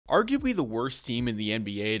Arguably the worst team in the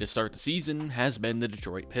NBA to start the season has been the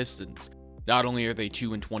Detroit Pistons. Not only are they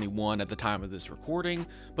 2-21 at the time of this recording,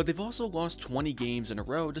 but they've also lost 20 games in a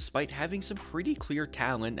row despite having some pretty clear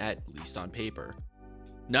talent, at least on paper.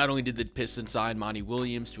 Not only did the Pistons sign Monty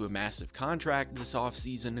Williams to a massive contract this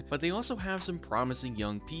offseason, but they also have some promising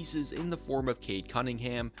young pieces in the form of Cade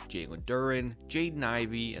Cunningham, Jalen Duren, Jaden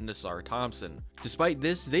Ivey, and Ausar Thompson. Despite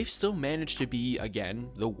this, they've still managed to be, again,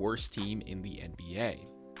 the worst team in the NBA.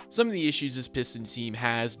 Some of the issues this Pistons team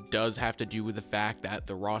does have to do with the fact that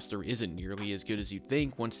the roster isn't nearly as good as you'd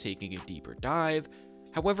think once taking a deeper dive.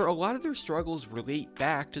 However, a lot of their struggles relate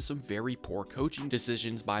back to some very poor coaching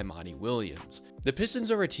decisions by Monty Williams. The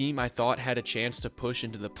Pistons are a team I thought had a chance to push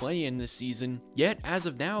into the play-in this season, yet as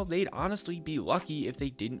of now, they'd honestly be lucky if they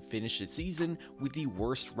didn't finish the season with the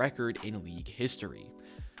worst record in league history.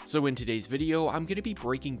 So in today's video, I'm going to be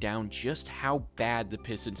breaking down just how bad the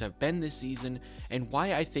Pistons have been this season and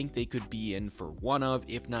why I think they could be in for one of,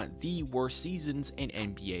 if not the worst seasons in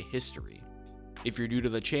NBA history. If you're new to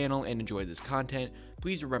the channel and enjoy this content,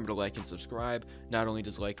 please remember to like and subscribe. Not only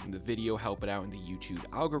does liking the video help it out in the YouTube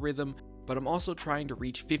algorithm, but I'm also trying to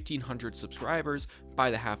reach 1,500 subscribers by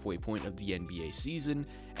the halfway point of the NBA season,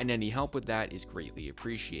 and any help with that is greatly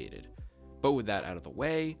appreciated. But with that out of the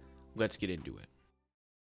way, let's get into it.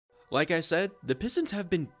 Like I said, the Pistons have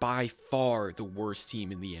been by far the worst team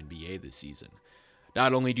in the NBA this season.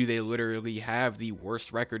 Not only do they literally have the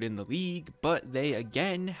worst record in the league, but they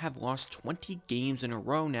again have lost 20 games in a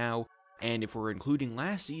row now, and if we're including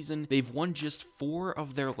last season, they've won just 4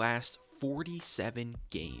 of their last 47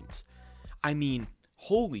 games. I mean,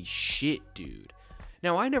 holy shit, dude.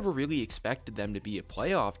 Now, I never really expected them to be a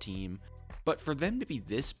playoff team, but for them to be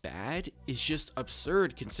this bad is just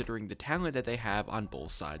absurd considering the talent that they have on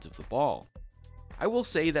both sides of the ball. I will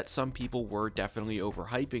say that some people were definitely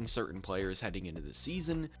overhyping certain players heading into the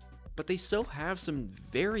season, but they still have some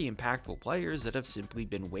very impactful players that have simply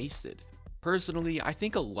been wasted. Personally, I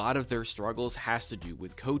think a lot of their struggles has to do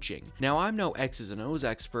with coaching. Now, I'm no X's and O's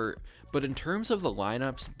expert, but in terms of the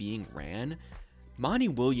lineups being ran, Monty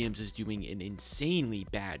Williams is doing an insanely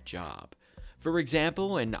bad job. For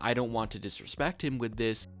example, and I don't want to disrespect him with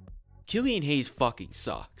this, Killian Hayes fucking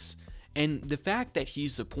sucks. And the fact that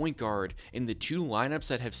he's the point guard in the 2 lineups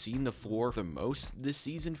that have seen the floor the most this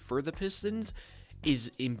season for the Pistons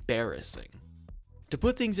is embarrassing. To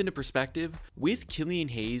put things into perspective, with Killian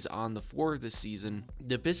Hayes on the floor this season,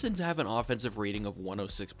 the Pistons have an offensive rating of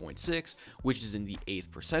 106.6, which is in the 8th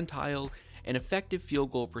percentile, an effective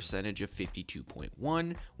field goal percentage of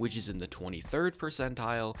 52.1, which is in the 23rd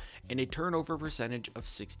percentile, and a turnover percentage of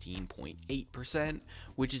 16.8%,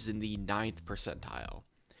 which is in the 9th percentile.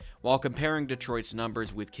 While comparing Detroit's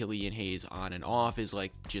numbers with Killian Hayes on and off is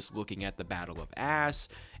like just looking at the battle of ass,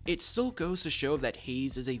 it still goes to show that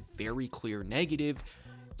Hayes is a very clear negative,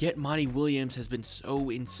 yet Monty Williams has been so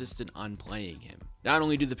insistent on playing him. Not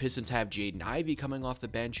only do the Pistons have Jaden Ivey coming off the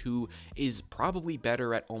bench, who is probably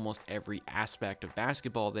better at almost every aspect of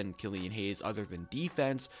basketball than Killian Hayes other than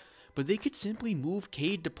defense, but they could simply move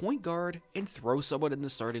Cade to point guard and throw someone in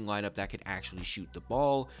the starting lineup that could actually shoot the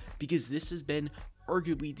ball, because this has been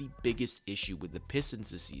arguably the biggest issue with the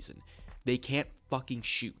Pistons this season. They can't fucking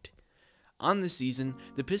shoot. On the season,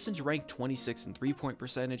 the Pistons ranked 26th in three-point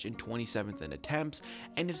percentage and 27th in attempts,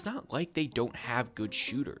 and it's not like they don't have good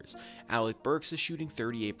shooters. Alec Burks is shooting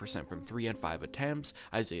 38% from 3 on 5 attempts,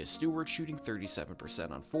 Isaiah Stewart shooting 37%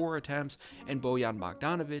 on 4 attempts, and Bojan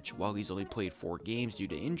Bogdanovic, while he's only played 4 games due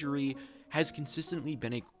to injury, has consistently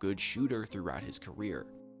been a good shooter throughout his career.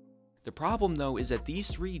 The problem though is that these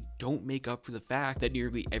 3 don't make up for the fact that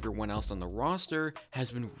nearly everyone else on the roster has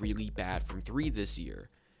been really bad from 3 this year.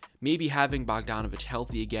 Maybe having Bogdanovic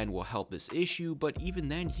healthy again will help this issue, but even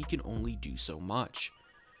then he can only do so much.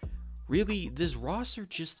 Really, this roster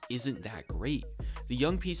just isn't that great. The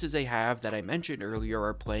young pieces they have that I mentioned earlier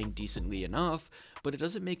are playing decently enough, but it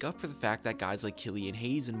doesn't make up for the fact that guys like Killian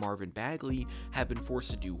Hayes and Marvin Bagley have been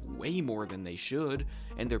forced to do way more than they should,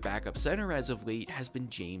 and their backup center as of late has been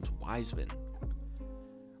James Wiseman.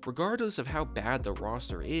 Regardless of how bad the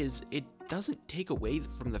roster is, it doesn't take away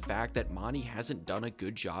from the fact that Monty hasn't done a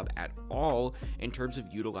good job at all in terms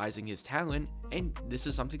of utilizing his talent, and this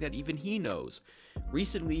is something that even he knows.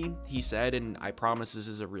 Recently, he said, and I promise this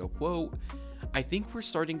is a real quote, "I think we're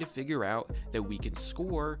starting to figure out that we can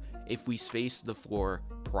score if we space the floor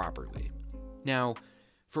properly." Now,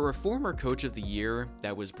 for a former coach of the year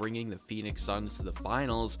that was bringing the Phoenix Suns to the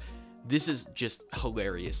finals, this is just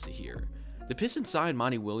hilarious to hear. The Pistons signed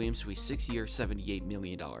Monty Williams to a 6-year, $78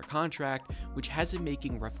 million contract, which has him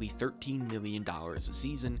making roughly $13 million a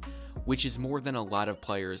season, which is more than a lot of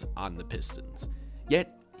players on the Pistons.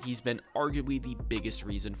 Yet, he's been arguably the biggest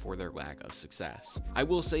reason for their lack of success. I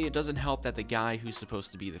will say it doesn't help that the guy who's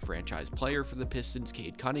supposed to be the franchise player for the Pistons,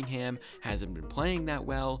 Cade Cunningham, hasn't been playing that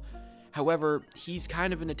well. However, he's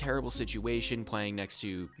kind of in a terrible situation playing next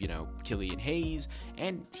to, Killian Hayes,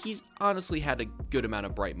 and he's honestly had a good amount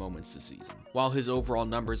of bright moments this season. While his overall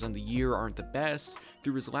numbers on the year aren't the best,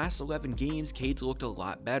 through his last 11 games, Cade's looked a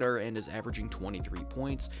lot better and is averaging 23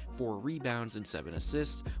 points, 4 rebounds, and 7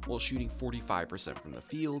 assists, while shooting 45% from the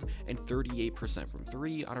field and 38% from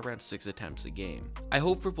 3 on around 6 attempts a game. I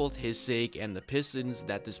hope for both his sake and the Pistons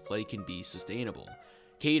that this play can be sustainable.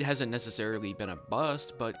 Cade hasn't necessarily been a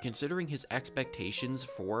bust, but considering his expectations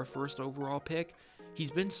for a first overall pick,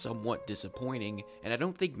 he's been somewhat disappointing, and I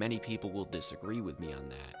don't think many people will disagree with me on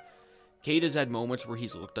that. Cade has had moments where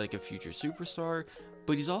he's looked like a future superstar,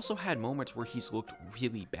 but he's also had moments where he's looked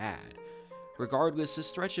really bad. Regardless, this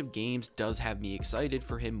stretch of games does have me excited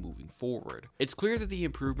for him moving forward. It's clear that the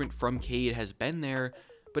improvement from Cade has been there,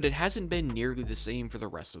 but it hasn't been nearly the same for the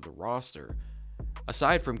rest of the roster.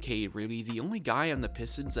 Aside from Cade, really, the only guy on the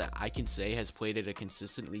Pistons that I can say has played at a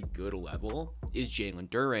consistently good level is Jalen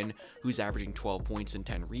Duren, who's averaging 12 points and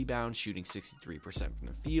 10 rebounds, shooting 63% from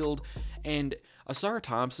the field, and Ausar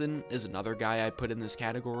Thompson is another guy I put in this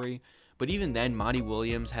category, but even then, Monty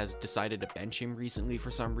Williams has decided to bench him recently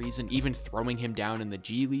for some reason, even throwing him down in the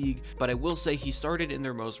G League, but I will say he started in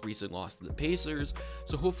their most recent loss to the Pacers,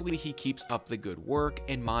 so hopefully he keeps up the good work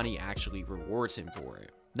and Monty actually rewards him for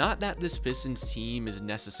it. Not that this Pistons team is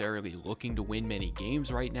necessarily looking to win many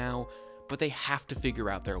games right now, but they have to figure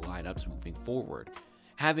out their lineups moving forward.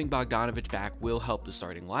 Having Bogdanović back will help the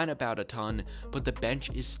starting lineup out a ton, but the bench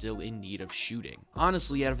is still in need of shooting.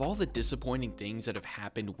 Honestly, out of all the disappointing things that have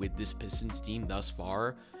happened with this Pistons team thus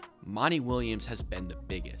far, Monty Williams has been the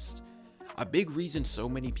biggest. A big reason so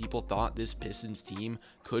many people thought this Pistons team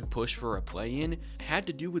could push for a play-in had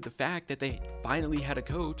to do with the fact that they finally had a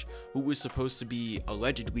coach who was supposed to be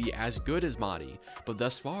allegedly as good as Monty, but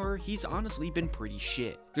thus far, he's honestly been pretty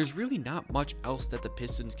shit. There's really not much else that the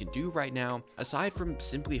Pistons can do right now, aside from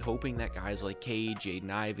simply hoping that guys like Cade, Jaden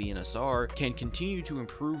Ivey, and Ausar can continue to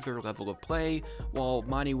improve their level of play, while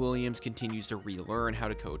Monty Williams continues to relearn how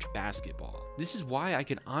to coach basketball. This is why I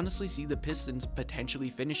can honestly see the Pistons potentially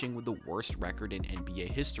finishing with the worst record in NBA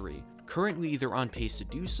history. Currently, they're on pace to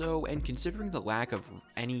do so, and considering the lack of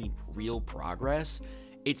any real progress,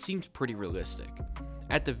 it seems pretty realistic.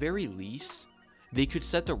 At the very least, they could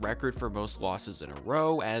set the record for most losses in a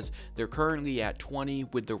row, as they're currently at 20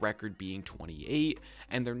 with the record being 28,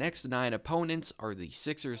 and their next 9 opponents are the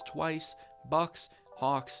Sixers twice, Bucks,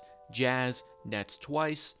 Hawks, Jazz, Nets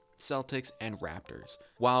twice, Celtics, and Raptors.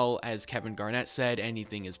 While, as Kevin Garnett said,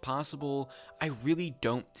 anything is possible, I really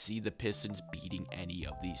don't see the Pistons beating any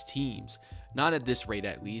of these teams. Not at this rate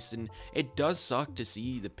at least, and it does suck to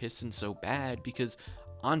see the Pistons so bad because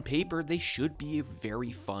on paper, they should be a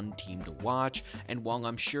very fun team to watch, and while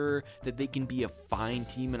I'm sure that they can be a fine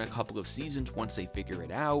team in a couple of seasons once they figure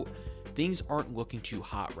it out, things aren't looking too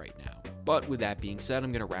hot right now. But with that being said,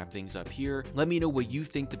 I'm going to wrap things up here. Let me know what you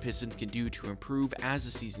think the Pistons can do to improve as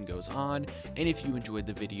the season goes on, and if you enjoyed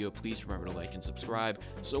the video, please remember to like and subscribe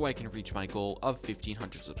so I can reach my goal of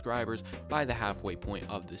 1,500 subscribers by the halfway point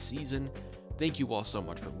of the season. Thank you all so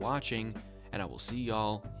much for watching, and I will see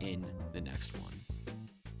y'all in the next one.